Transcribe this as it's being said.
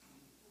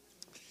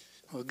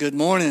Well, good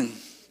morning.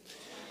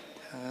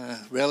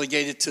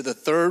 Relegated to the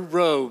third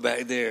row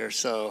back there.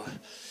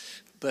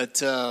 But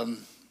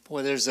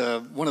there's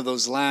one of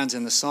those lines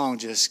in the song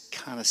just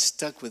kind of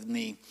stuck with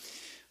me.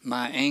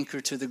 My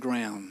anchor to the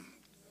ground.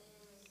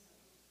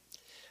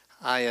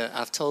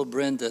 I've told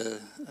Brenda,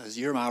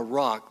 you're my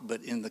rock,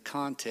 but in the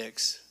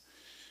context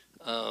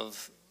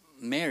of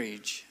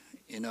marriage,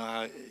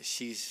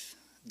 she's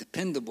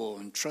dependable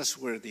and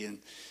trustworthy,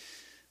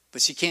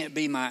 but she can't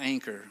be my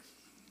anchor.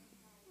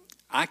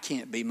 I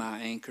can't be my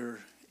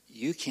anchor.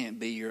 You can't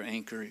be your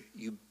anchor.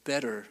 You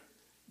better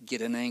get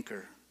an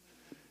anchor.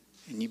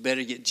 And you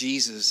better get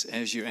Jesus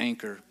as your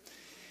anchor.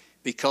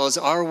 Because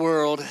our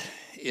world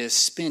is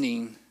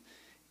spinning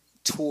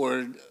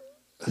toward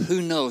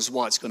who knows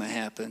what's going to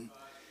happen.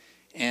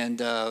 And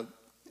the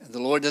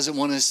Lord doesn't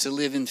want us to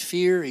live in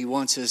fear. He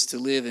wants us to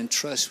live in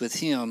trust with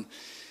Him.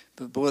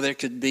 But boy, there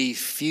could be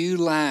few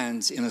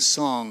lines in a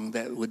song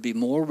that would be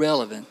more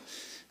relevant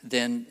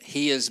than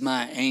He is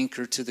my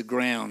anchor to the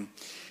ground.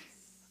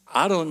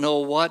 I don't know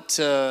what,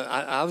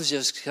 I was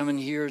just coming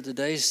here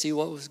today to see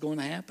what was going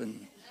to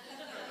happen.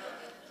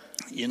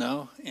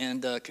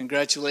 And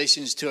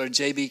congratulations to our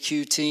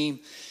JBQ team.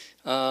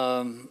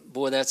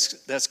 Boy,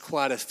 that's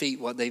quite a feat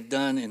what they've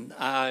done. And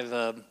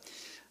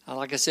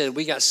like I said,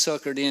 we got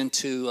suckered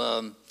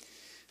into,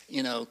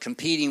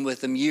 competing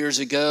with them years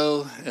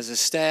ago as a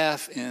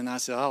staff. And I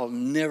said, I'll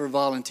never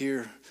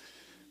volunteer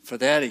for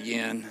that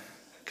again.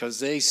 Because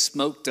they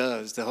smoked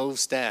us, the whole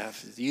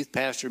staff, the youth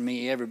pastor,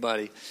 me,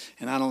 everybody.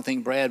 And I don't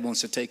think Brad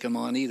wants to take them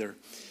on either.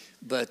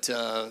 But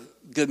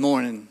good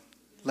morning.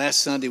 Last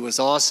Sunday was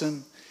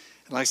awesome.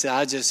 And like I said,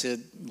 I just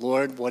said,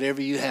 Lord,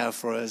 whatever you have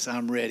for us,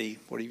 I'm ready.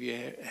 Whatever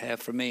you have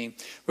for me.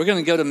 We're going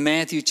to go to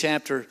Matthew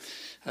chapter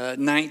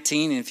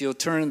 19. And if you'll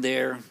turn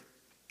there.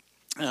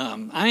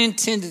 I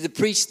intended to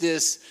preach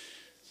this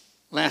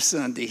last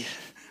Sunday.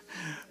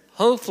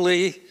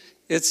 Hopefully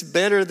it's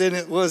better than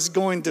it was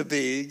going to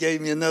be. He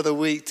gave me another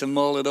week to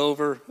mull it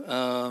over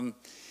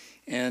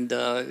and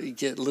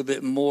get a little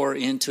bit more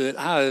into it.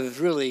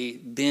 I've really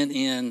been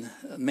in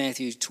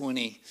Matthew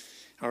 20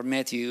 or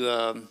Matthew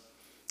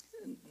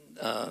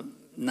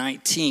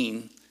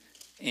 19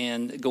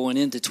 and going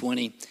into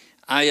 20.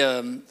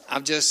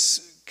 I've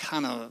just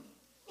kind of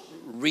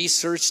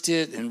researched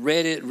it and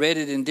read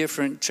it in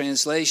different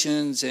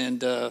translations and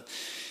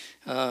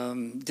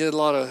did a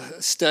lot of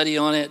study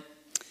on it.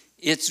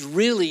 It's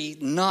really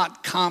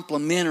not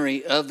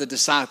complimentary of the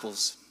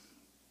disciples.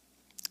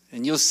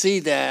 And you'll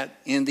see that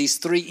in these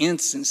three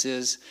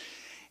instances.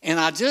 And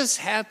I just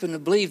happen to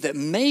believe that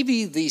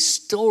maybe these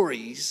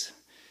stories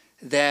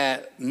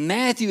that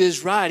Matthew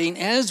is writing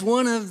as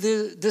one of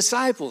the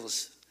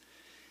disciples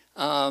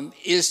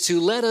is to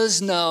let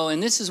us know,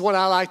 and this is what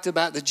I liked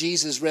about the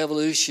Jesus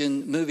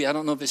Revolution movie. I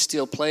don't know if it's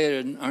still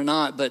played or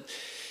not, but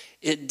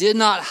it did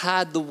not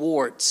hide the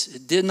warts.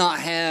 It did not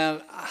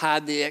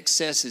hide the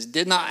excesses.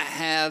 Did not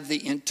have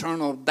the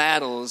internal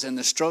battles and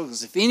the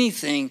struggles. If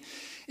anything,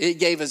 it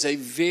gave us a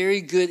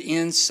very good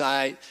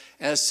insight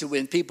as to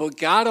when people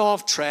got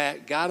off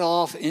track, got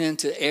off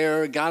into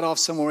error, got off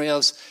somewhere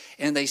else,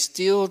 and they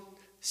still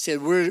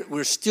said,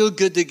 we're still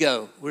good to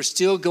go. We're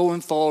still going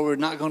forward. We're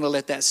not going to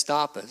let that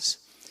stop us.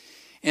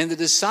 And the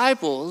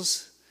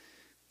disciples,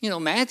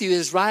 Matthew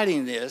is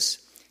writing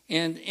this,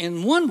 and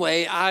in one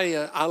way,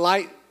 I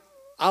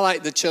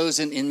like the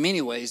chosen in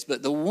many ways,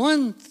 but the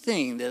one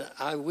thing that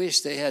I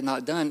wish they had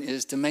not done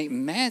is to make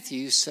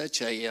Matthew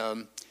such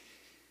a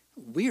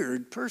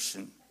weird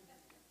person.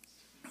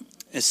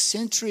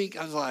 Eccentric.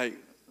 I was like,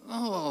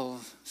 oh,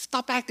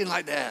 stop acting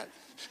like that.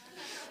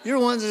 You're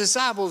one of the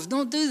disciples.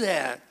 Don't do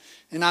that.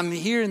 And I'm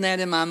hearing that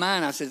in my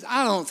mind. I said,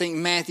 I don't think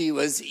Matthew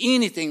was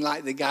anything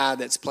like the guy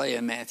that's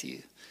playing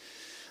Matthew.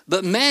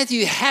 But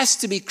Matthew has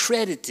to be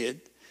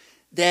credited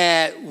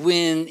that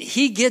when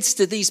he gets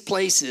to these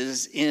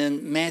places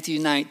in Matthew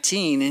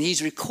 19, and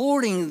he's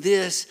recording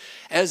this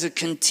as a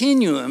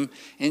continuum,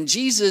 and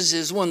Jesus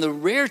is one of the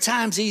rare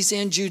times he's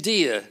in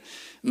Judea.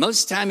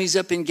 Most of the time he's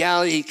up in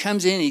Galilee. He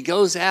comes in, he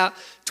goes out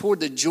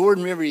toward the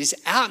Jordan River. He's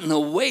out and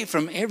away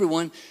from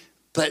everyone,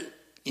 but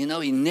he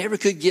never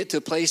could get to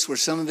a place where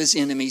some of his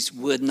enemies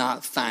would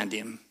not find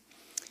him.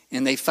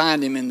 And they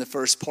find him in the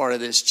first part of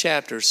this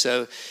chapter.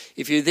 So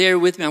if you're there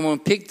with me, I'm going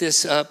to pick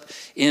this up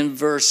in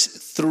verse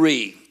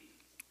 3.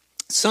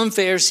 Some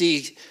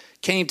Pharisees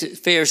came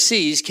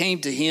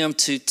to him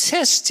to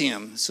test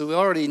him. So we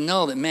already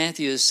know that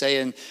Matthew is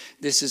saying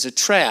this is a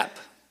trap.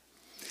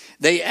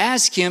 They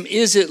asked him,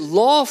 is it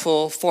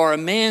lawful for a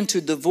man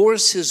to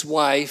divorce his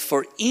wife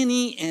for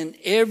any and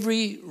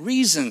every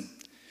reason?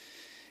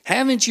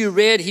 Haven't you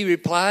read, he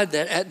replied,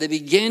 that at the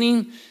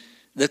beginning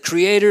the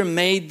Creator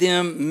made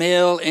them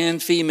male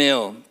and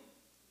female?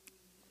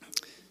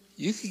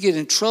 You could get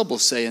in trouble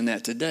saying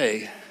that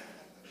today.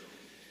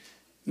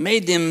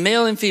 Made them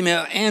male and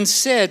female and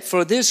said,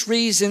 for this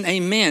reason,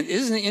 amen.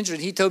 Isn't it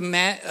interesting? He told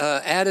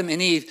Adam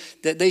and Eve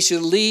that they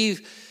should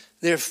leave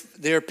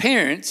their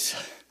parents,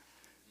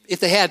 if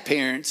they had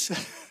parents.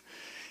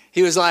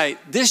 He was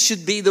like, this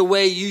should be the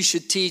way you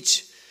should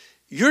teach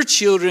your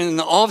children and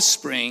the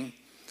offspring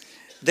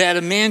that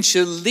a man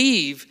should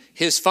leave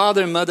his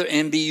father and mother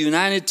and be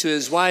united to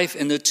his wife,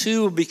 and the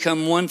two will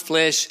become one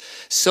flesh,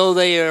 so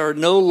they are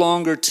no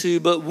longer two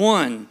but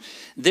one.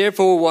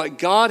 Therefore, what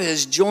God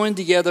has joined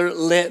together,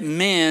 let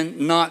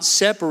man not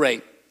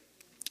separate.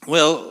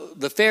 Well,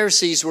 the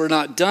Pharisees were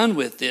not done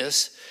with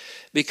this,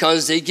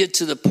 because they get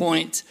to the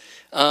point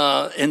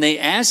and they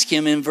ask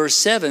him in verse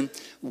 7,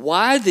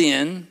 why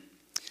then,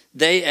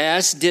 they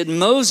ask, did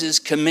Moses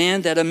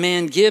command that a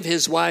man give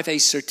his wife a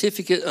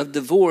certificate of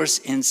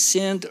divorce and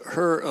send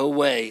her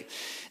away?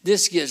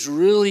 This gets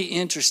really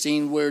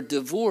interesting, where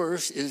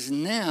divorce is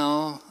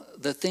now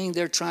the thing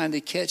they're trying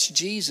to catch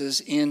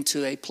Jesus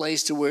into a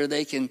place to where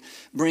they can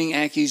bring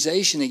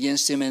accusation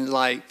against him. And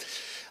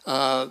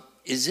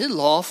is it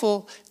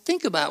lawful?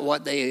 Think about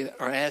what they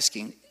are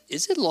asking.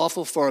 Is it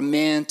lawful for a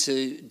man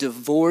to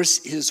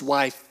divorce his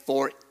wife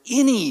for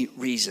any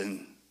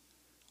reason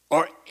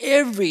or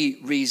every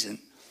reason?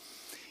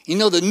 You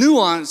know, the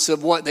nuance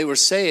of what they were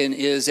saying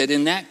is that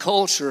in that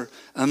culture,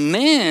 a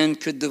man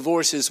could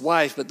divorce his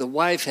wife, but the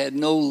wife had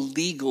no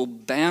legal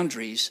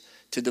boundaries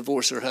to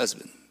divorce her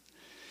husband.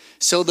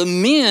 So the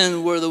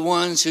men were the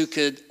ones who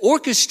could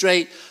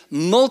orchestrate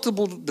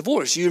multiple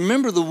divorces. You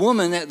remember the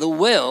woman at the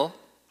well?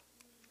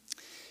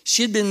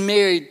 She'd been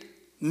married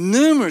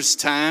numerous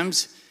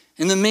times,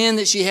 and the man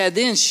that she had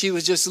then, she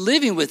was just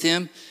living with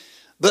him.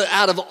 But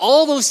out of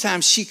all those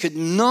times, she could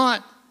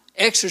not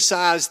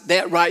exercise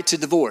that right to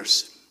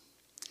divorce.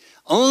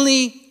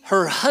 Only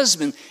her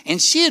husband,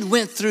 and she had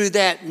went through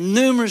that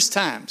numerous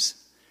times.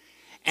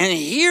 And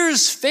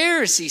here's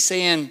Pharisee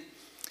saying,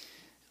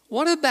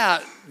 what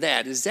about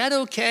that? Is that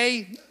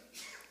okay?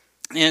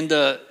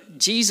 And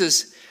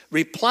Jesus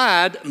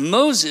replied,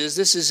 Moses,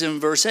 this is in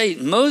verse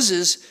 8,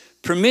 Moses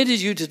permitted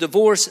you to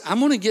divorce. I'm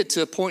going to get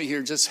to a point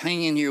here, just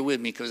hang in here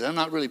with me, because I'm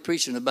not really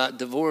preaching about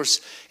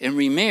divorce and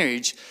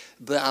remarriage,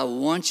 but I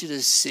want you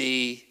to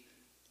see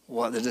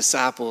what the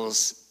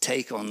disciples'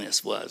 take on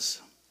this was.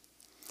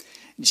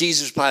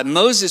 Jesus replied,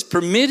 Moses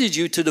permitted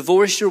you to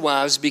divorce your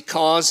wives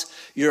because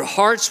your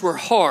hearts were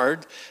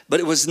hard, but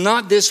it was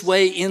not this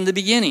way in the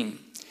beginning.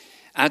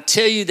 I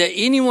tell you that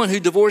anyone who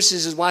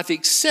divorces his wife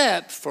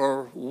except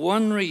for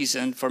one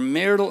reason, for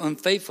marital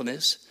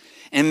unfaithfulness,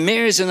 and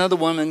marries another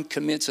woman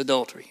commits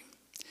adultery.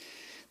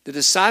 The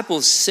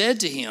disciples said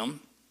to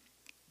him,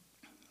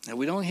 now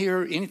we don't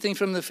hear anything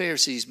from the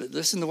Pharisees, but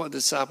listen to what the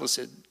disciples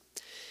said.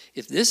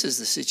 If this is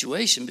the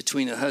situation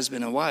between a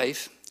husband and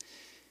wife,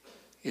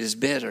 it is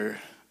better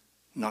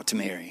not to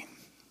marry.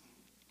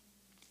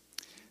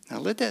 Now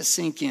let that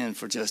sink in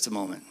for just a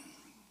moment.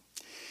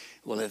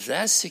 Well, if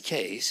that's the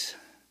case,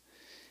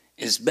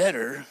 it's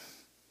better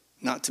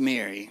not to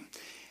marry.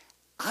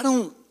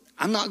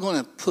 I'm not going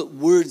to put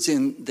words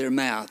in their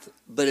mouth,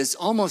 but it's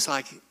almost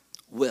like,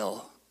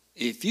 well,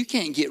 if you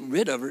can't get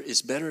rid of her,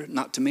 it's better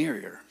not to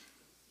marry her.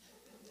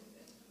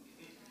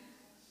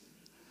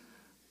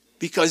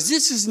 Because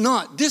this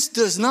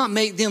does not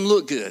make them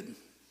look good.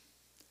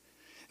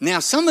 Now,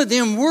 some of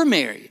them were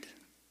married.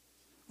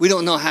 We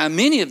don't know how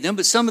many of them,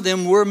 but some of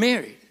them were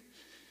married.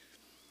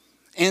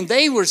 And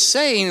they were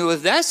saying, well,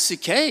 if that's the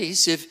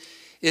case, if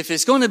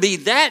it's going to be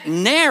that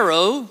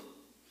narrow,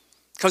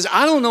 because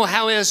I don't know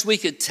how else we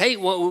could take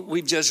what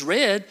we've just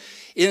read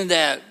in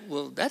that,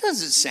 well, that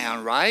doesn't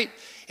sound right.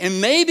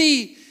 And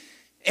maybe,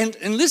 and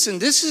listen,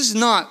 this is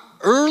not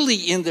early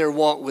in their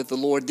walk with the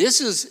Lord.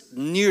 This is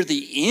near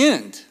the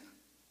end.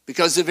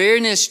 Because the very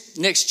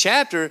next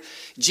chapter,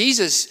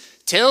 Jesus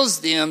tells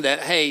them that,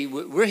 hey,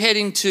 we're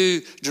heading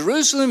to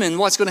Jerusalem, and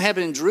what's going to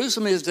happen in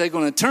Jerusalem is they're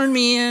going to turn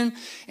me in,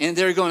 and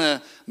they're going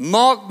to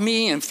mock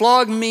me and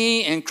flog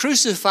me and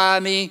crucify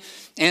me,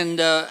 and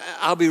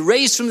I'll be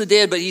raised from the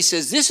dead. But he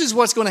says, this is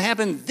what's going to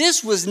happen.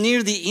 This was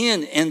near the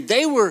end, and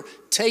they were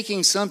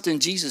taking something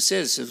Jesus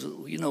says.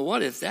 So, you know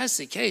what? If that's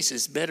the case,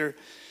 it's better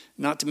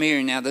not to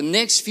marry. Now, the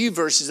next few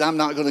verses, I'm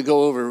not going to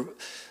go over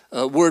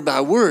word by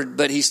word,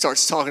 but he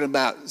starts talking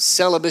about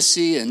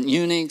celibacy and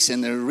eunuchs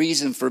and the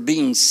reason for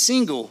being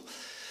single.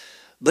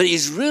 But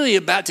he's really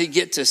about to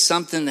get to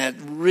something that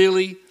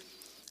really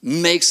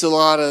makes a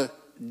lot of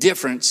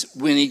difference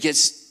when he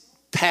gets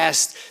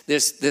past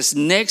this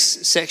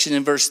next section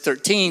in verse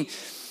 13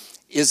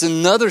 is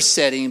another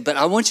setting. But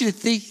I want you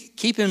to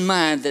keep in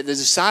mind that the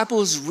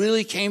disciples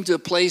really came to a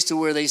place to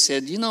where they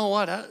said, you know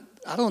what,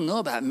 I don't know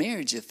about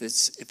marriage. If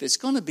it's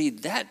going to be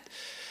that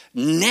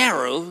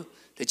narrow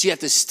that you have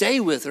to stay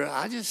with her,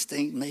 I just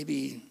think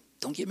maybe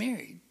don't get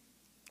married.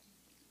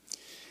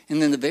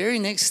 And then the very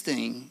next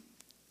thing,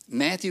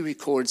 Matthew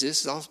records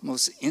this, is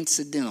almost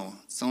incidental.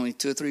 It's only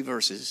 2 or 3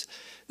 verses.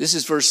 This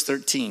is verse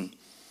 13.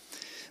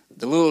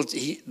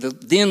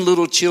 Then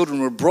little children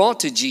were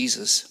brought to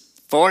Jesus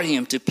for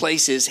him to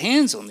place his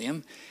hands on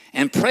them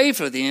and pray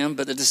for them,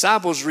 but the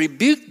disciples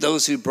rebuked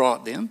those who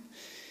brought them.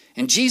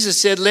 And Jesus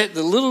said, let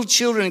the little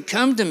children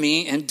come to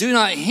me and do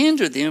not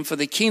hinder them, for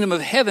the kingdom of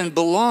heaven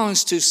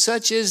belongs to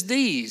such as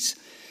these.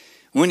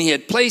 When he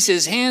had placed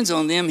his hands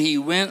on them, he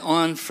went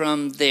on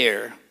from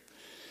there.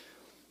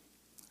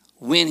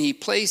 when he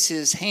placed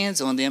his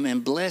hands on them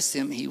and blessed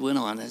them, he went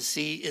on. And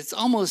see, it's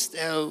almost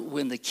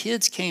when the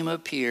kids came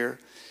up here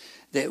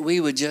that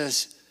we would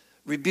just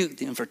rebuke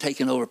them for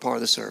taking over part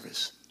of the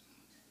service.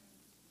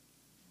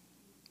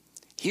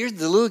 Here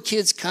the little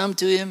kids come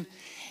to him,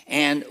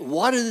 and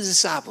what are the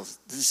disciples?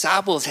 The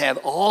disciples have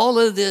all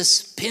of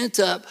this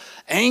pent-up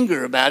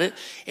anger about it,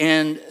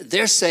 and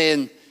they're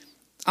saying,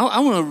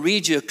 I want to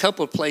read you a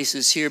couple of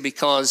places here,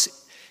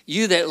 because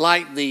you that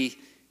like the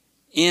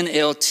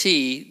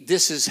NLT,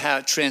 this is how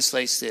it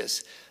translates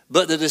this.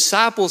 But the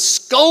disciples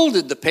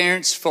scolded the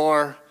parents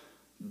for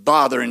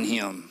bothering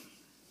him.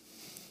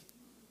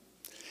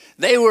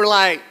 They were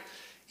like,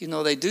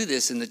 they do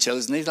this in the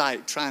Chosen. They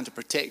like trying to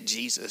protect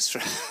Jesus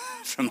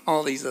from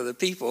all these other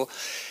people.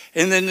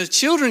 And then the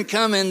children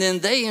come, and then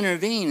they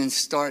intervene and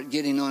start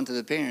getting on to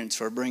the parents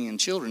for bringing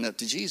children up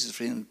to Jesus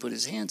for him to put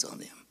his hands on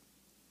them.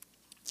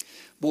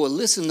 Boy,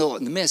 listen to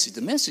the message.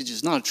 The message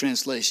is not a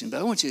translation, but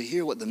I want you to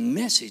hear what the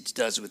message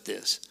does with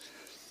this.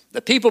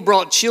 The people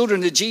brought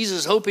children to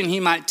Jesus, hoping he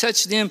might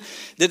touch them.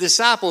 The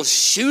disciples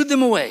shooed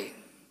them away.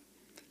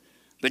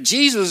 But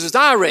Jesus was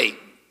irate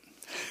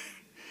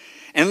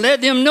and let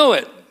them know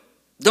it.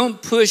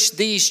 Don't push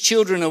these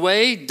children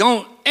away.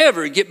 Don't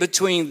ever get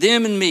between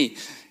them and me.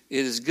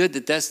 It is good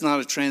that that's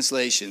not a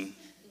translation.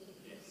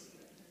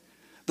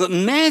 But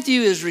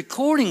Matthew is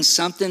recording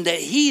something that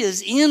he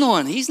is in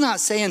on. He's not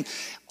saying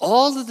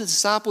all of the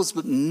disciples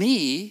but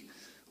me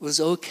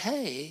was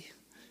okay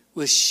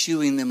with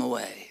shooing them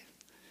away.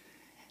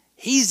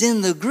 He's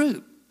in the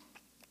group.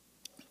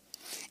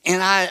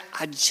 And I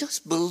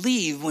just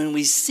believe when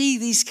we see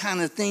these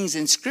kind of things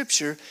in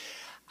Scripture,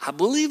 I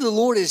believe the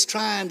Lord is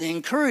trying to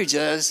encourage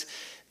us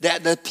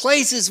that the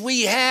places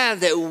we have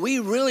that we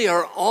really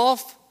are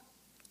off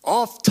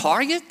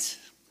target,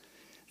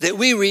 that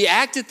we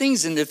react to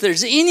things, and if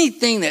there's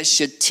anything that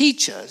should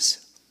teach us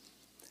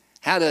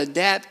how to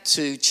adapt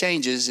to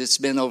changes, it's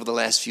been over the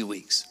last few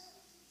weeks.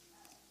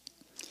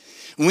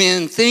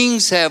 When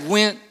things have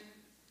went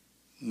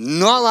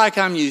not like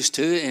I'm used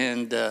to,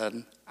 and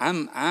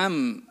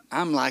I'm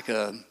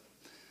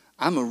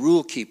a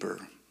rule keeper.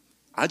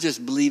 I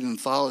just believe in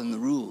following the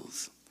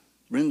rules.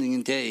 Brenda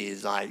can tell you,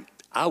 is like,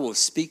 I will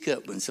speak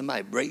up when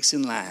somebody breaks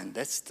in line.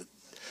 That's the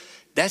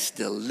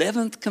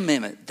 11th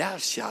commandment. Thou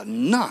shalt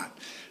not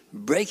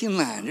break in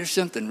line. There's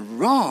something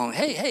wrong.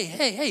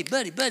 Hey,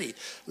 buddy,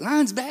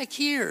 line's back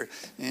here.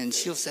 And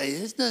she'll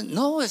say,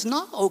 no, it's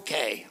not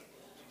okay.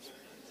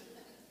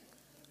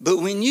 But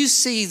when you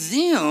see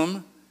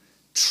them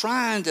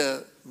trying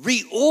to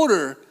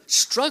reorder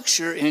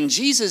structure, and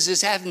Jesus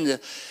is having to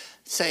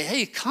say,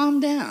 hey, calm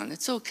down,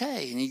 it's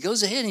okay. And he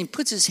goes ahead and he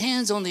puts his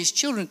hands on these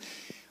children.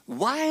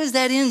 Why is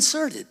that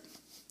inserted?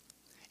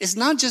 It's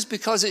not just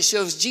because it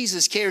shows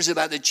Jesus cares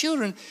about the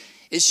children.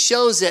 It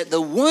shows that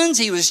the ones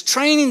he was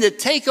training to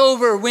take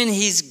over when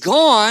he's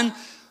gone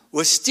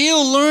were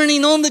still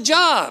learning on the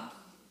job.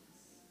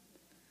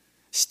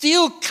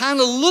 Still kind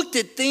of looked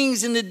at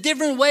things in a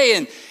different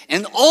way.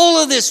 And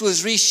all of this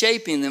was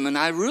reshaping them. And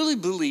I really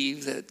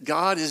believe that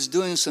God is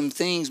doing some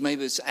things.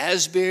 Maybe it's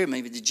Asbury,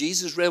 maybe the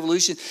Jesus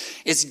Revolution.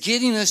 It's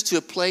getting us to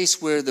a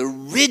place where the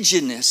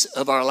rigidness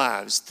of our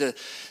lives,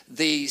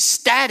 the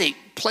static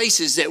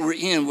places that we're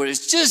in, where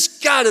it's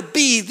just got to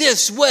be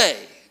this way,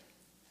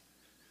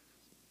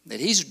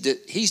 that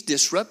he's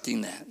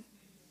disrupting that.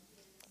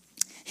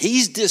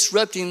 He's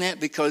disrupting that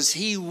because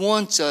he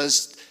wants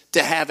us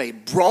to have a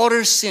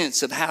broader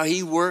sense of how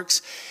he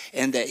works,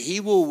 and that he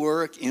will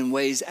work in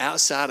ways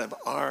outside of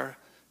our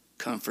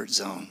comfort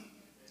zone.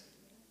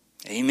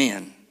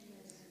 Amen.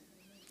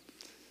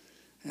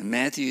 And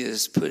Matthew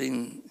is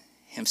putting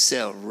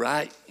himself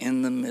right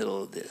in the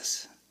middle of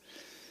this.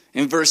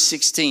 In verse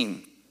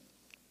 16,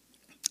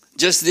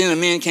 just then a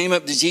man came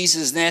up to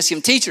Jesus and asked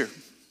him, Teacher,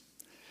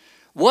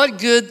 what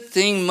good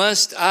thing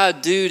must I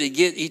do to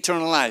get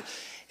eternal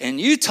life? And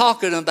you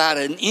talking about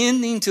an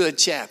ending to a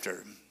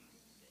chapter.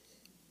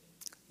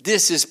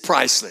 This is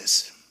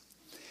priceless.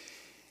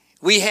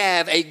 We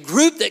have a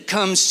group that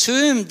comes to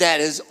him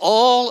that is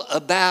all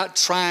about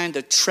trying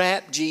to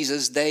trap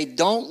Jesus. They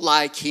don't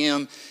like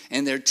him,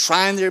 and they're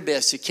trying their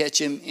best to catch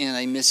him in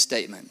a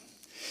misstatement.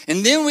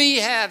 And then we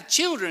have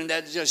children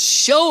that just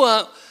show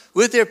up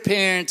with their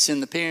parents,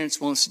 and the parents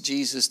want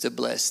Jesus to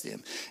bless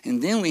them. And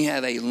then we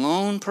have a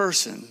lone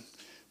person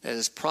that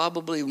is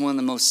probably one of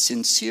the most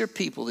sincere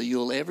people that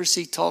you'll ever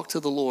see talk to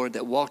the Lord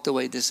that walked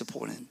away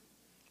disappointed.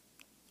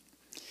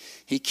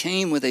 He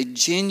came with a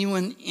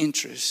genuine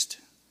interest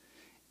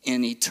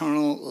in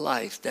eternal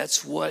life.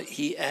 That's what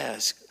he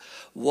asked.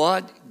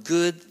 What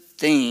good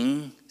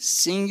thing,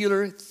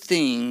 singular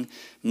thing,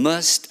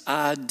 must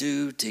I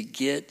do to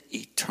get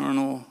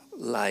eternal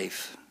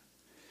life?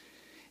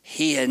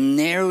 He had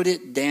narrowed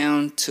it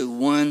down to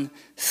one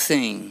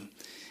thing.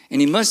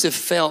 And he must have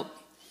felt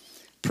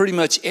pretty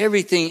much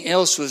everything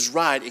else was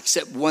right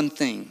except one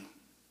thing.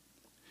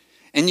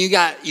 And you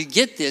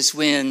get this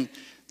when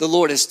the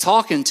Lord is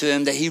talking to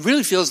him, that he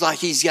really feels like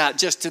he's got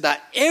just about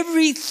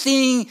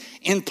everything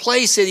in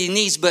place that he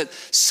needs, but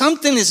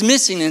something is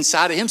missing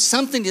inside of him.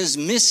 Something is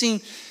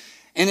missing,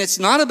 And it's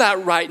not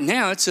about right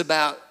now, it's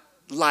about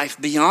life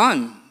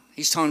beyond.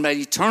 He's talking about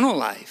eternal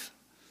life.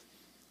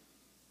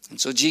 And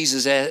so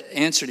Jesus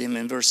answered him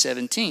in verse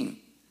 17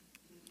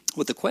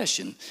 with a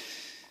question.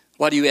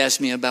 Why do you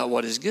ask me about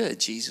what is good?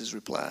 Jesus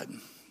replied.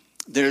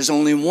 There's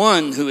only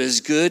one who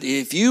is good.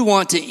 If you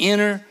want to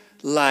enter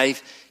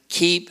life,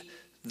 keep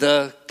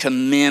the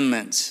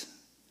commandments.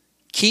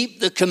 Keep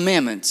the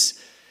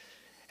commandments.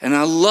 And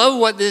I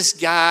love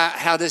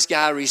how this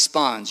guy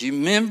responds. You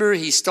remember,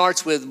 he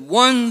starts with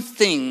one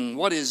thing.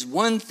 What is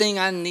one thing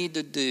I need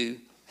to do?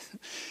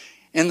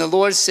 And the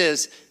Lord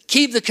says,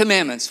 keep the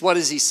commandments. What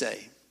does he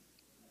say?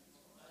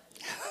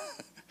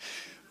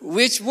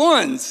 Which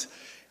ones?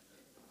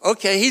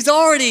 Okay, he's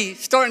already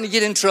starting to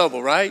get in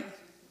trouble, right?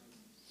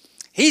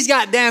 He's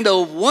got down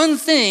to one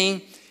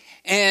thing,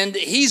 and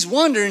he's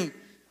wondering,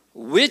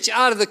 which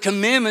out of the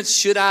commandments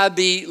should I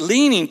be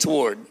leaning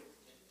toward?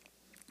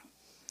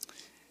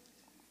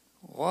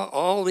 Well,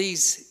 all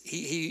these,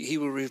 he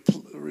will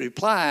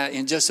reply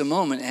in just a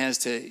moment as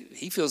to,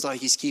 he feels like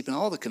he's keeping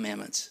all the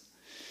commandments.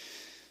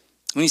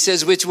 When he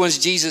says which ones,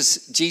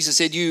 Jesus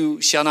said,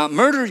 you shall not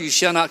murder, you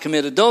shall not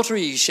commit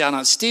adultery, you shall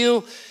not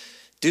steal,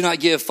 do not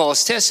give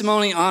false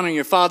testimony, honor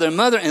your father and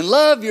mother, and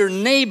love your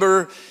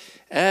neighbor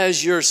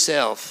as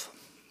yourself.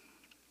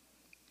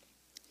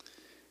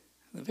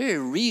 The very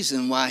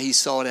reason why he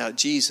sought out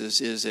Jesus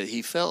is that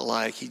he felt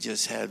like he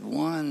just had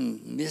one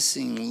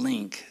missing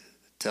link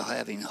to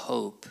having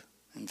hope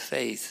and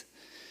faith.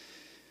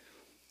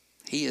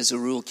 He is a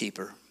rule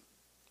keeper.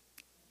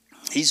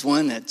 He's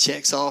one that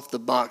checks off the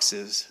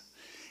boxes.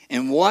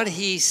 And what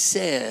he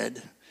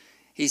said,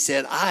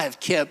 I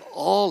have kept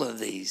all of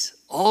these.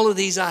 All of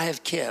these I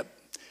have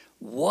kept.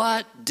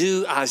 What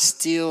do I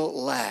still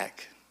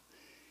lack?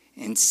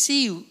 And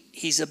see,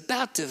 he's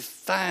about to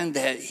find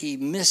that he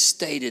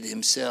misstated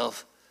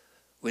himself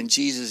when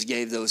Jesus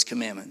gave those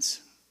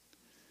commandments.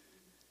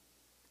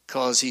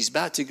 Because he's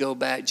about to go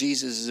back,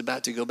 Jesus is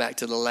about to go back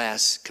to the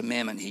last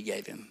commandment he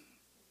gave him.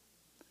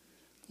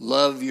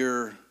 Love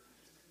your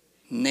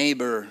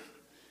neighbor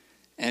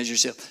as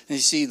yourself. And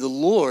you see, the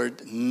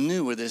Lord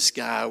knew where this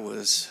guy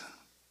was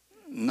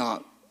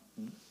not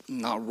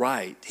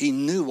right. He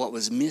knew what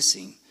was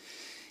missing.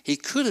 He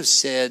could have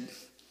said,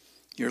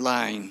 you're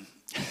lying.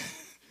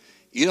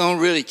 You don't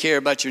really care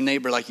about your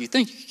neighbor like you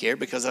think you care,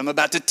 because I'm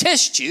about to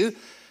test you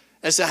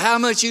as to how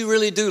much you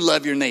really do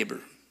love your neighbor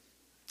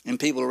and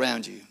people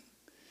around you.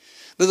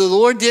 But the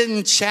Lord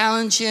didn't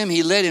challenge him.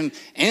 He let him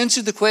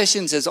answer the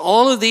question. Says,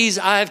 all of these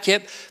I have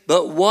kept,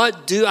 but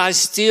what do I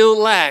still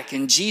lack?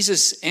 And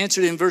Jesus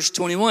answered in verse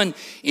 21,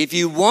 if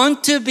you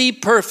want to be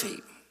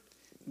perfect,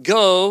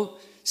 go,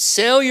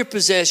 sell your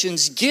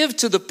possessions, give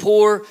to the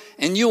poor,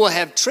 and you will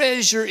have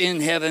treasure in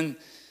heaven.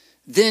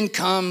 Then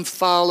come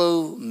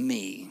follow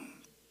me.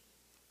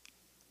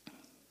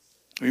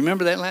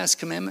 Remember that last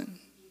commandment?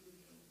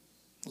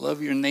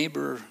 Love your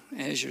neighbor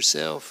as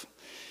yourself.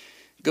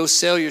 Go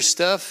sell your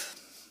stuff.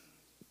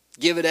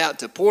 Give it out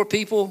to poor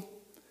people.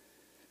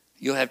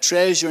 You'll have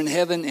treasure in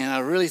heaven. And I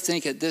really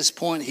think at this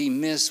point he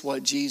missed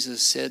what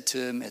Jesus said to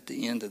him at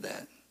the end of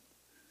that.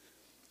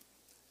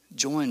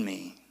 Join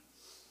me.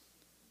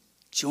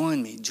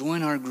 Join me.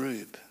 Join our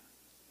group.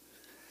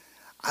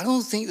 I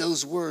don't think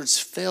those words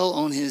fell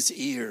on his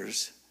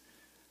ears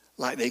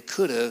like they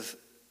could have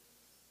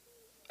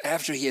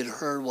after he had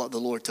heard what the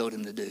Lord told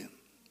him to do.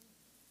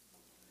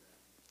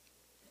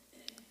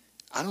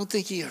 I don't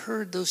think he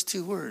heard those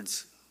two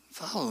words.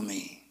 Follow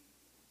me.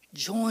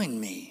 Join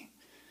me.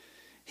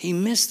 He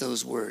missed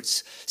those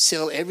words.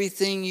 Sell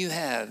everything you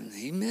have.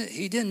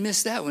 He didn't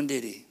miss that one,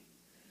 did he?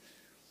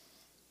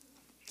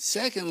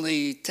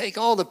 Secondly, take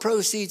all the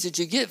proceeds that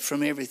you get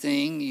from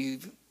everything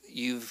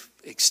you've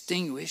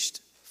extinguished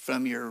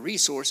from your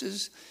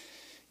resources.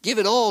 Give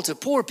it all to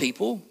poor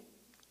people.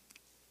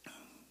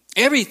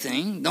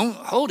 Everything. Don't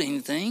hold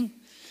anything.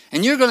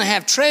 And you're going to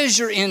have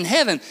treasure in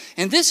heaven.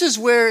 And this is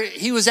where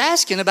he was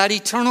asking about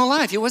eternal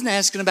life. He wasn't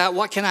asking about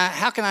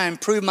how can I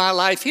improve my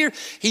life here.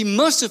 He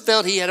must have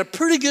felt he had a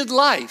pretty good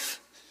life.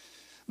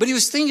 But he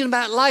was thinking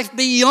about life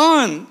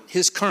beyond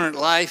his current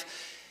life.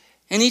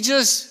 And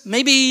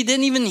maybe he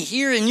didn't even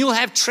hear, and you'll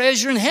have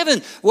treasure in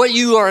heaven. What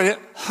you are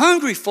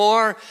hungry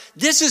for,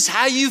 this is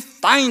how you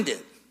find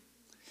it.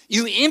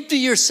 You empty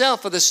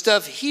yourself of the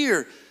stuff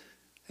here,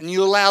 and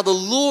you allow the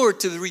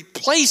Lord to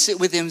replace it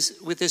with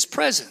his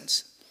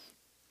presence.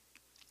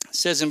 It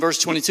says in verse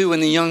 22,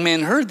 when the young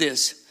man heard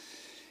this,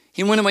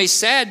 he went away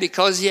sad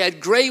because he had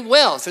great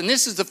wealth. And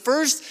this is the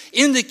first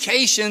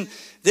indication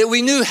that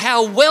we knew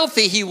how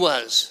wealthy he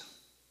was.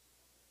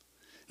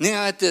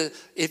 Now,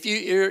 if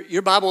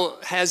your Bible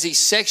has these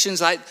sections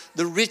like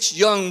the rich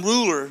young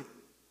ruler,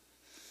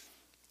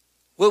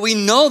 well, we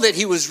know that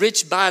he was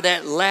rich by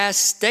that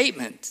last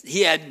statement.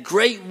 He had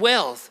great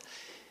wealth.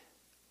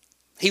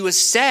 He was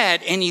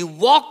sad and he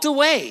walked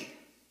away.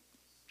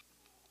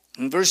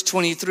 In verse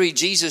 23,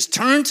 Jesus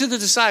turned to the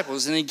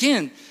disciples. And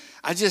again,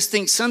 I just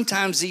think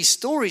sometimes these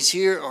stories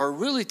here are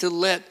really to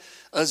let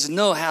us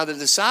know how the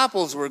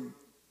disciples were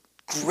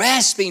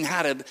grasping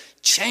how to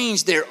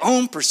change their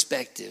own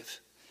perspective.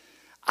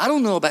 I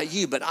don't know about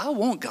you, but I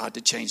want God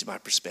to change my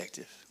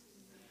perspective.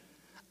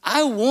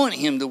 I want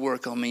him to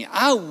work on me.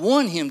 I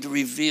want him to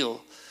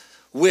reveal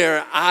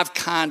where I've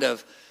kind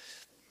of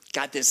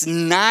got this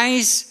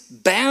nice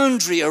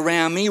boundary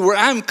around me where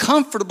I'm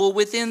comfortable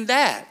within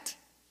that.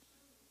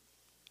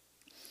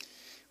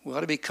 We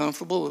ought to be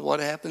comfortable with what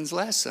happens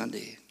last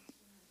Sunday.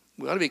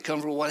 We ought to be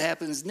comfortable with what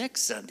happens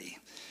next Sunday.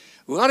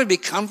 We ought to be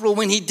comfortable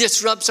when he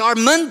disrupts our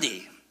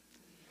Monday.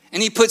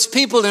 And he puts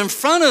people in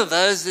front of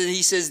us and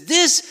he says,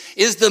 this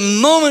is the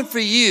moment for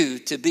you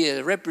to be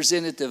a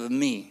representative of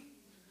me.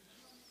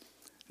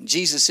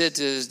 Jesus said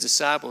to his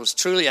disciples,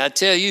 truly I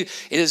tell you,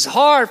 it is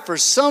hard for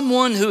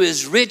someone who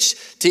is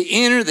rich to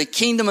enter the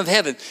kingdom of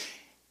heaven.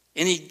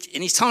 And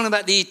he's talking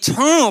about the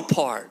eternal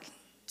part.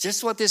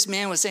 Just what this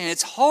man was saying.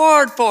 It's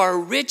hard for a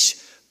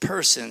rich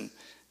person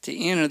to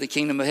enter the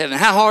kingdom of heaven.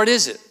 How hard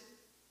is it?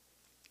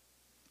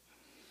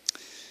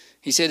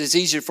 He said it's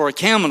easier for a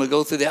camel to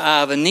go through the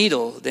eye of a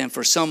needle than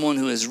for someone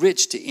who is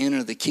rich to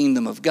enter the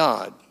kingdom of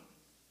God.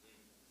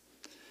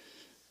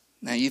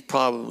 Now you've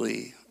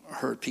probably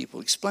heard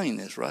people explain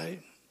this,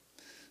 right?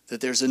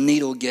 That there's a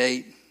needle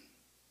gate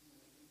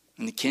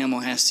and the camel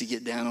has to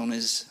get down on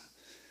his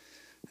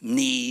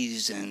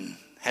knees and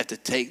have to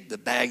take the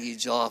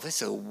baggage off.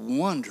 It's a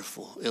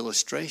wonderful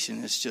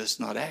illustration. It's just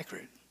not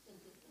accurate.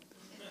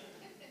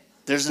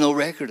 There's no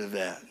record of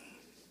that.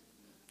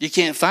 You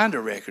can't find a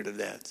record of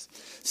that.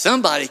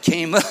 Somebody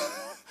came up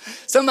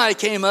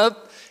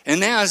and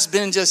now it's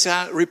been just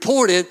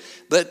reported,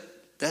 but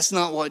that's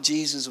not what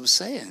Jesus was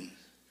saying.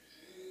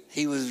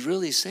 He was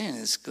really saying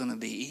it's going to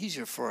be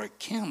easier for a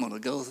camel to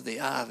go through the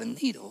eye of a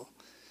needle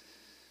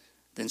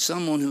than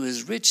someone who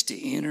is rich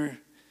to enter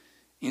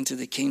into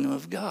the kingdom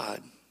of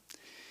God.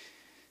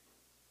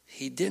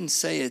 He didn't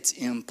say it's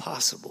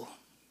impossible.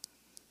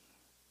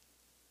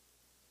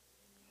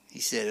 He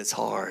said it's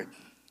hard.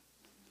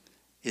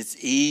 It's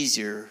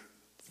easier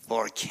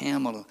for a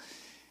camel,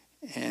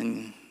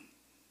 and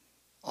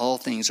all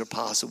things are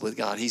possible with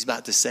God. He's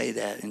about to say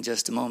that in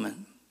just a moment.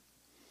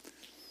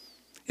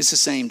 It's the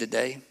same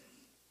today.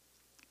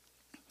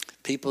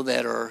 People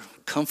that are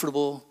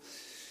comfortable,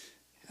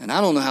 and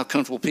I don't know how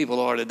comfortable people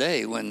are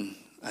today when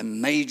a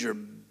major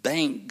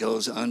bank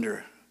goes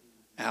under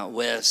out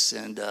west.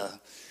 And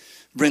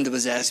Brenda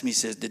was asking me,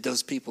 says, did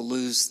those people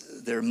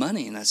lose their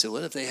money? And I said,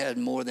 well, if they had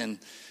more than,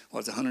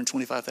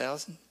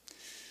 $125,000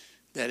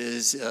 that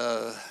is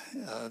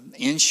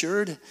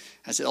insured.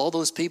 I said, all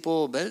those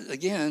people, but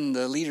again,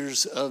 the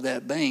leaders of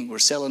that bank were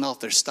selling off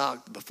their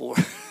stock before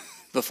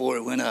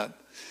it went up.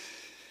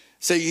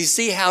 So you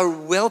see how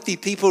wealthy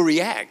people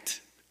react.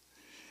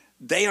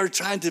 They are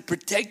trying to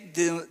protect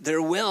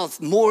their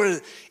wealth more.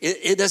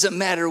 It doesn't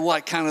matter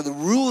what kind of the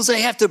rules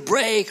they have to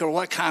break or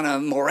what kind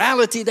of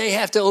morality they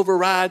have to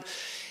override.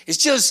 It's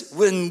just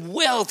when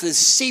wealth is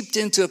seeped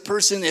into a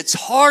person, it's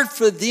hard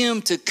for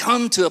them to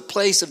come to a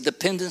place of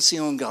dependency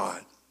on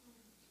God.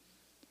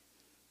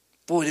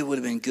 Boy, it would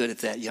have been good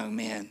if that young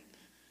man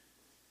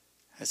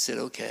had said,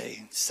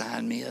 okay,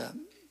 sign me up.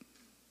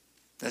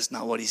 That's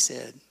not what he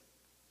said.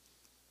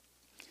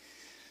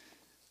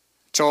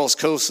 Charles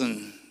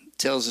Colson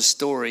tells a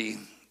story.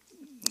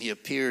 He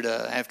appeared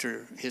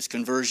after his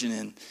conversion,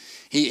 and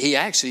he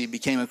actually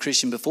became a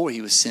Christian before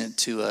he was sent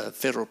to a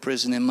federal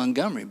prison in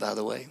Montgomery, by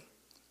the way.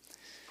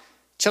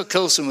 Chuck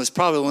Colson was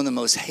probably one of the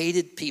most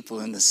hated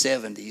people in the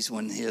 70s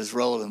when his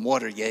role in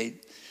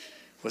Watergate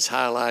was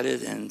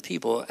highlighted, and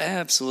people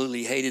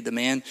absolutely hated the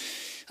man.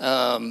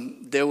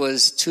 There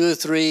was 2 or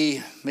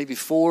 3, maybe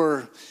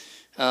 4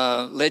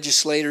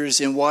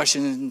 legislators in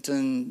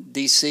Washington,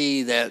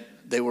 D.C.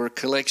 that they were a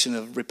collection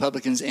of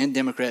Republicans and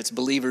Democrats,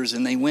 believers,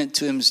 and they went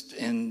to him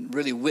and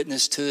really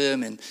witnessed to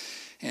him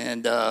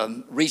and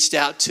reached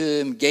out to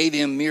him, gave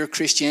him mere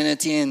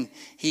Christianity, and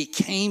he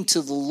came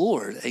to the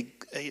Lord,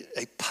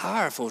 a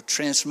powerful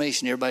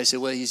transformation. Everybody said,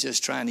 well, he's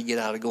just trying to get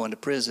out of going to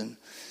prison.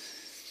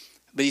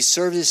 But he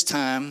served his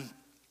time,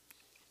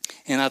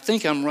 and I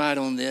think I'm right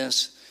on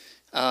this.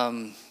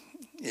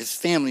 His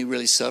family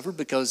really suffered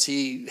because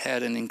he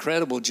had an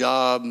incredible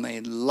job,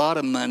 made a lot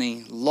of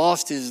money,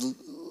 lost his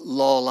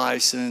law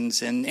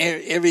license, and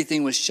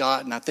everything was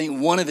shot. And I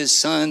think one of his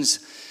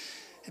sons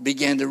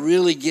began to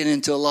really get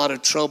into a lot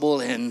of trouble,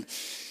 and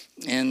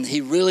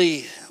he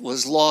really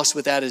was lost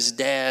without his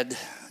dad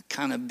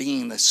kind of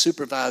being the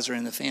supervisor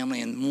in the family.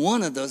 And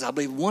one of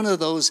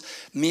those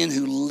men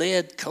who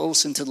led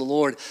Colson to the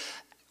Lord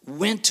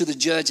went to the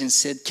judge and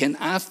said, can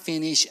I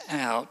finish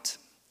out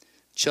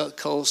Chuck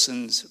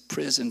Colson's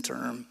prison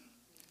term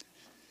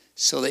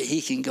so that he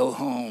can go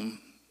home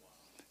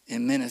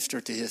and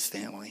minister to his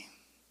family?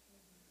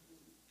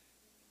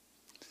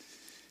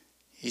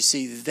 You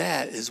see,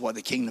 that is what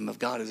the kingdom of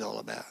God is all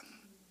about.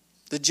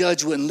 The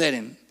judge wouldn't let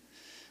him,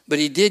 but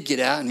he did get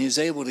out, and he was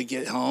able to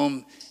get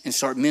home and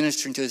start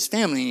ministering to his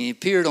family. And he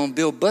appeared on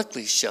Bill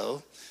Buckley's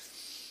show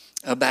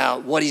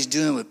about what he's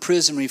doing with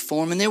prison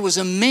reform. And there was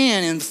a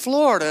man in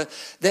Florida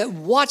that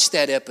watched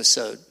that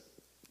episode.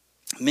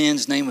 The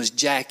man's name was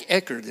Jack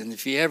Eckert. And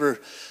if you ever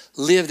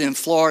lived in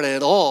Florida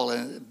at all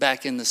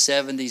back in the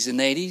 70s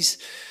and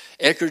 80s,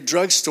 Eckerd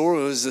Drugstore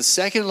was the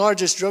second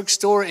largest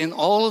drugstore in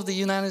all of the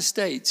United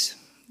States.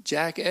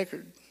 Jack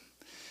Eckerd.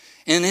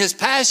 And his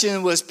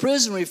passion was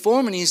prison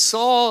reform, and he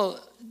saw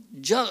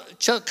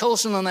Chuck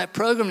Colson on that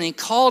program, and he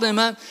called him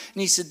up,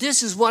 and he said,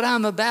 this is what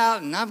I'm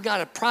about, and I've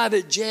got a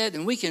private jet,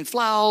 and we can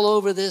fly all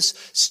over this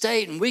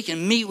state, and we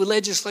can meet with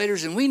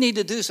legislators, and we need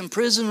to do some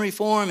prison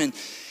reform.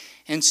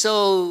 And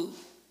so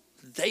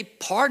they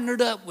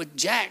partnered up with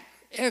Jack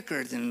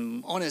Eckerd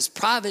and on his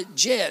private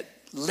jet,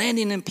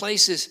 landing in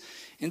places.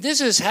 And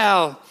this is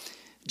how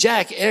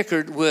Jack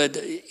Eckerd would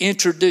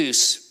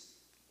introduce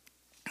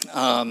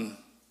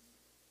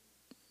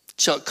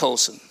Chuck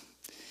Colson.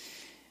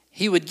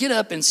 He would get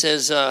up and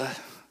says,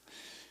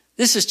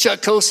 this is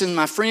Chuck Colson,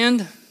 my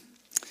friend.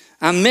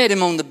 I met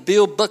him on the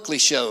Bill Buckley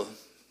show.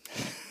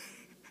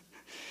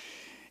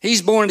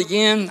 He's born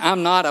again.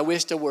 I'm not. I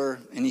wished I were.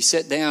 And he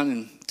sat down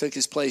and took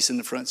his place in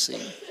the front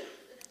seat.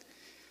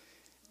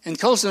 And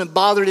Colson had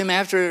bothered him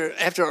after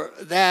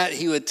that.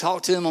 He would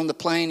talk to him on the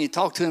plane. He'd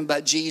talk to him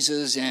about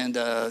Jesus and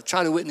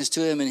try to witness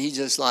to him. And he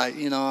just like,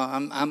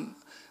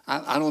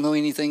 I don't know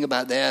anything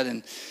about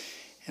that.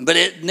 But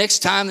next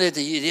time that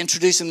he'd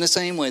introduce him the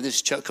same way. This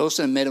is Chuck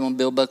Colson. I met him on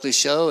Bill Buckley's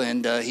show,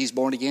 and he's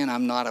born again.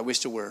 I'm not. I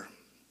wish I were.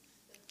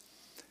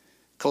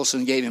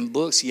 Colson gave him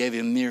books. He gave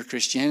him Mere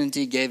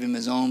Christianity. Gave him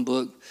his own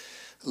book,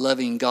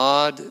 Loving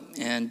God.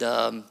 And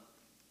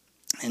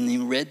he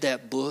read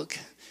that book,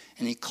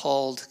 and he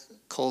called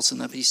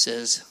Colson up. He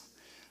says,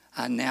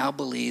 I now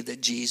believe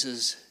that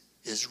Jesus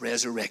is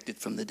resurrected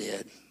from the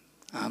dead.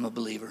 I'm a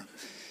believer. And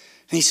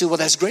he said, well,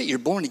 that's great. You're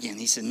born again.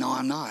 He said, no,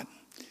 I'm not.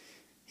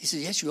 He said,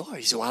 yes, you are.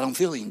 He said, well, I don't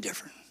feel any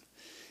different.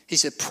 He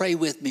said, pray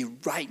with me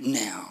right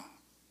now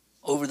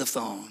over the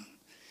phone.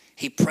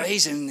 He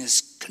prays and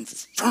is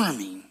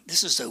confirming.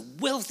 This is a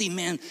wealthy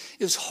man.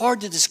 It was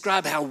hard to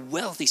describe how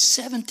wealthy,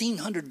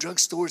 1,700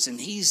 drugstores, and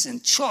he's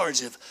in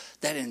charge of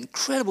that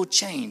incredible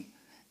chain,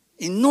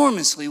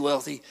 enormously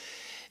wealthy.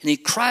 And he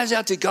cries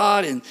out to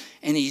God, and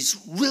he's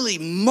really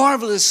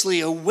marvelously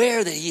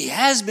aware that he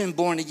has been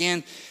born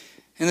again.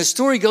 And the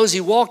story goes,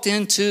 he walked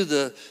into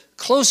the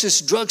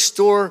closest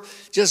drugstore,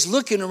 just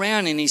looking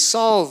around, and he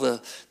saw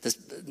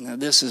now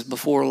this is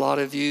before a lot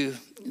of you,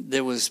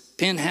 there was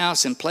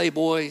Penthouse and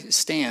Playboy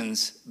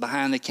stands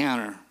behind the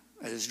counter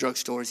at his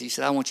drugstores. He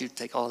said, I want you to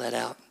take all that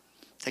out.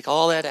 Take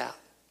all that out.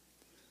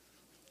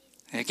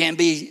 And it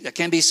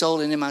can't be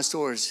sold in my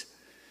stores.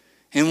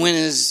 And when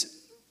his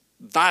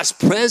vice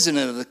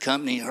president of the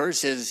company heard,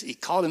 he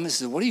called him and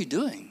said, what are you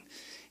doing?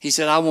 He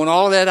said, I want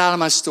all that out of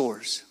my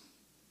stores.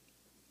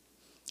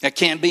 That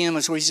can't be in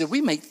my store. He said,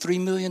 we make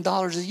 $3 million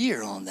a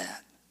year on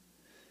that.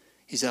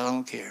 He said, I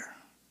don't care.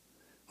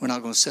 We're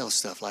not going to sell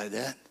stuff like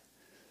that.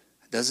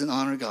 It doesn't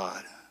honor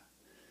God.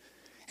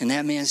 And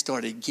that man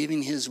started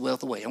giving his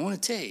wealth away. I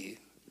want to tell you,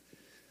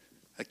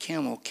 a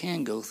camel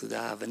can go through the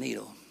eye of a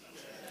needle.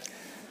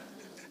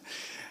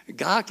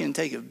 God can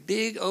take a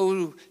big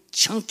old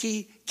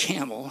chunky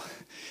camel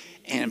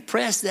and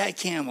press that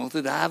camel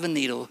through the eye of a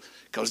needle,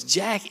 because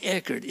Jack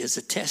Eckerd is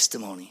a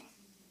testimony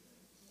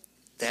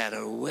that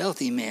a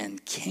wealthy man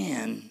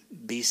can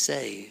be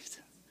saved.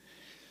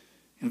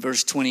 In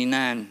verse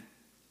 29,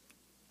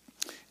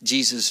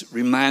 Jesus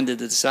reminded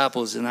the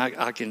disciples, and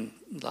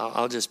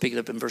I'll just pick it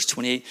up in verse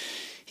 28.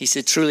 He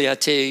said, truly I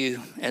tell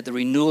you, at the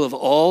renewal of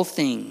all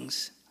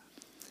things.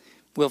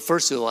 Well,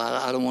 first of all,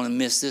 I don't want to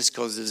miss this,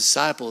 because the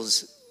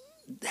disciples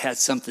had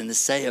something to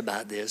say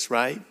about this,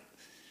 right?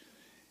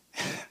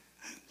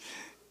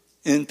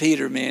 And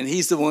Peter, man,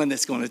 he's the one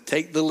that's going to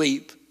take the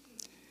leap.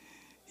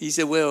 He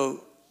said,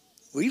 well,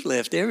 we've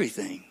left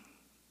everything.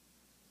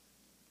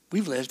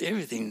 We've left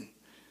everything.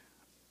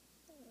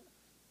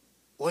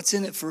 What's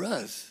in it for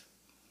us?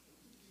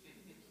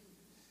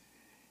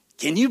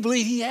 Can you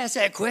believe he asked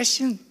that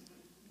question?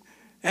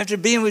 After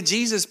being with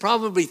Jesus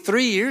probably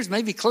 3 years,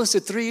 maybe close to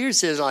 3 years,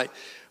 says like,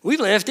 we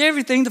left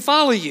everything to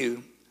follow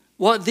you.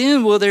 What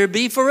then will there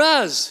be for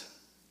us?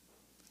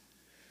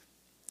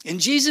 And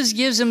Jesus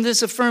gives him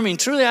this affirming,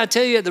 truly I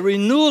tell you, at the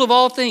renewal of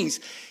all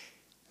things,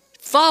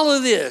 follow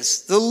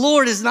this. The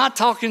Lord is not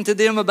talking to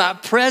them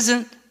about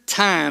present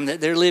time that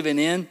they're living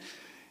in.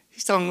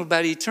 He's talking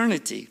about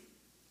eternity.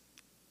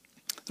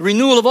 The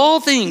renewal of all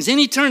things in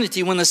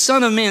eternity, when the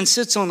Son of Man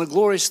sits on the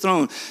glorious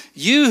throne.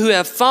 You who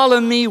have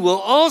followed me will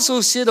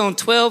also sit on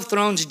 12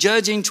 thrones,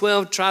 judging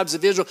 12 tribes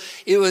of Israel.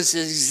 It was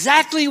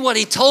exactly what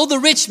he told the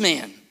rich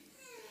man,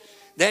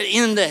 that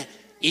in the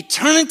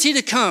eternity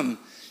to come,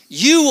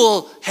 you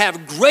will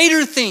have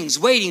greater things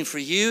waiting for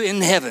you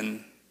in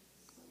heaven.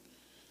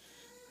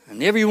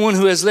 And everyone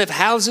who has left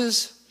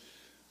houses,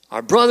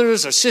 our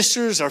brothers, our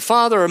sisters, our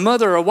father, our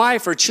mother, our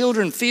wife, our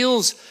children,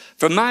 fields,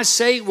 for my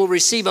sake will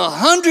receive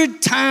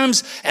 100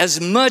 times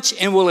as much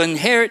and will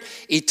inherit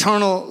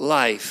eternal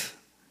life.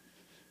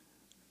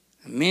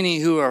 And many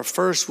who are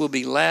first will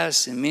be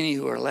last, and many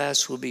who are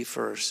last will be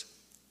first.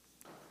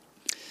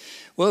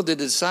 Well, did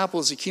the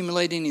disciples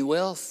accumulate any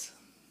wealth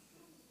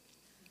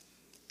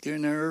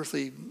during their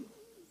earthly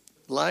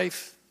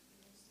life?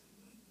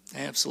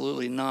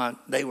 Absolutely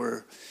not. They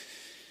were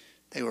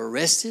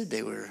arrested.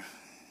 They were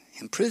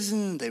in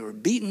prison. They were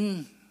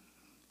beaten.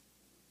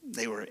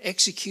 They were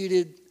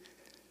executed.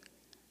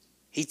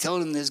 He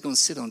told them they was going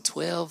to sit on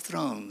 12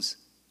 thrones.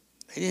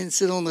 They didn't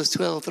sit on those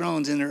 12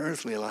 thrones in their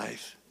earthly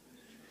life.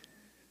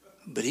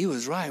 But he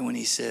was right when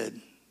he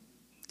said,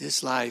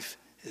 this life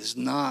is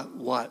not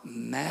what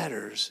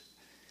matters.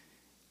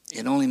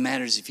 It only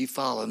matters if you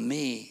follow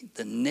me.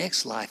 The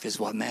next life is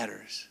what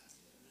matters.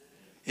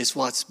 It's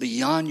what's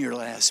beyond your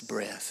last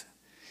breath.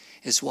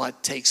 It's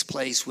what takes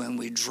place when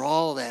we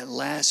draw that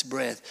last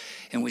breath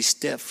and we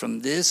step from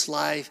this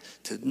life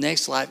to the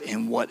next life,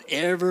 and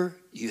whatever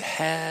you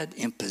had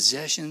in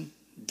possession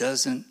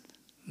doesn't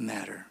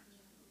matter.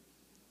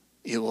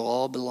 It will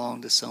all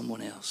belong to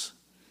someone else.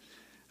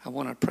 I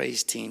want our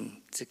praise team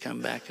to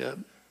come back up.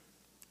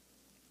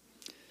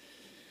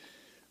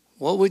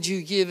 What would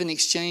you give in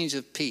exchange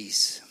of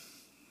peace?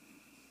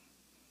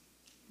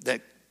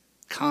 That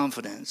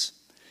confidence.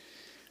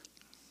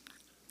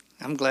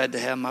 I'm glad to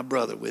have my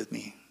brother with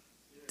me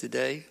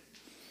today.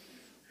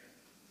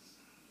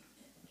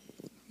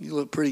 You look pretty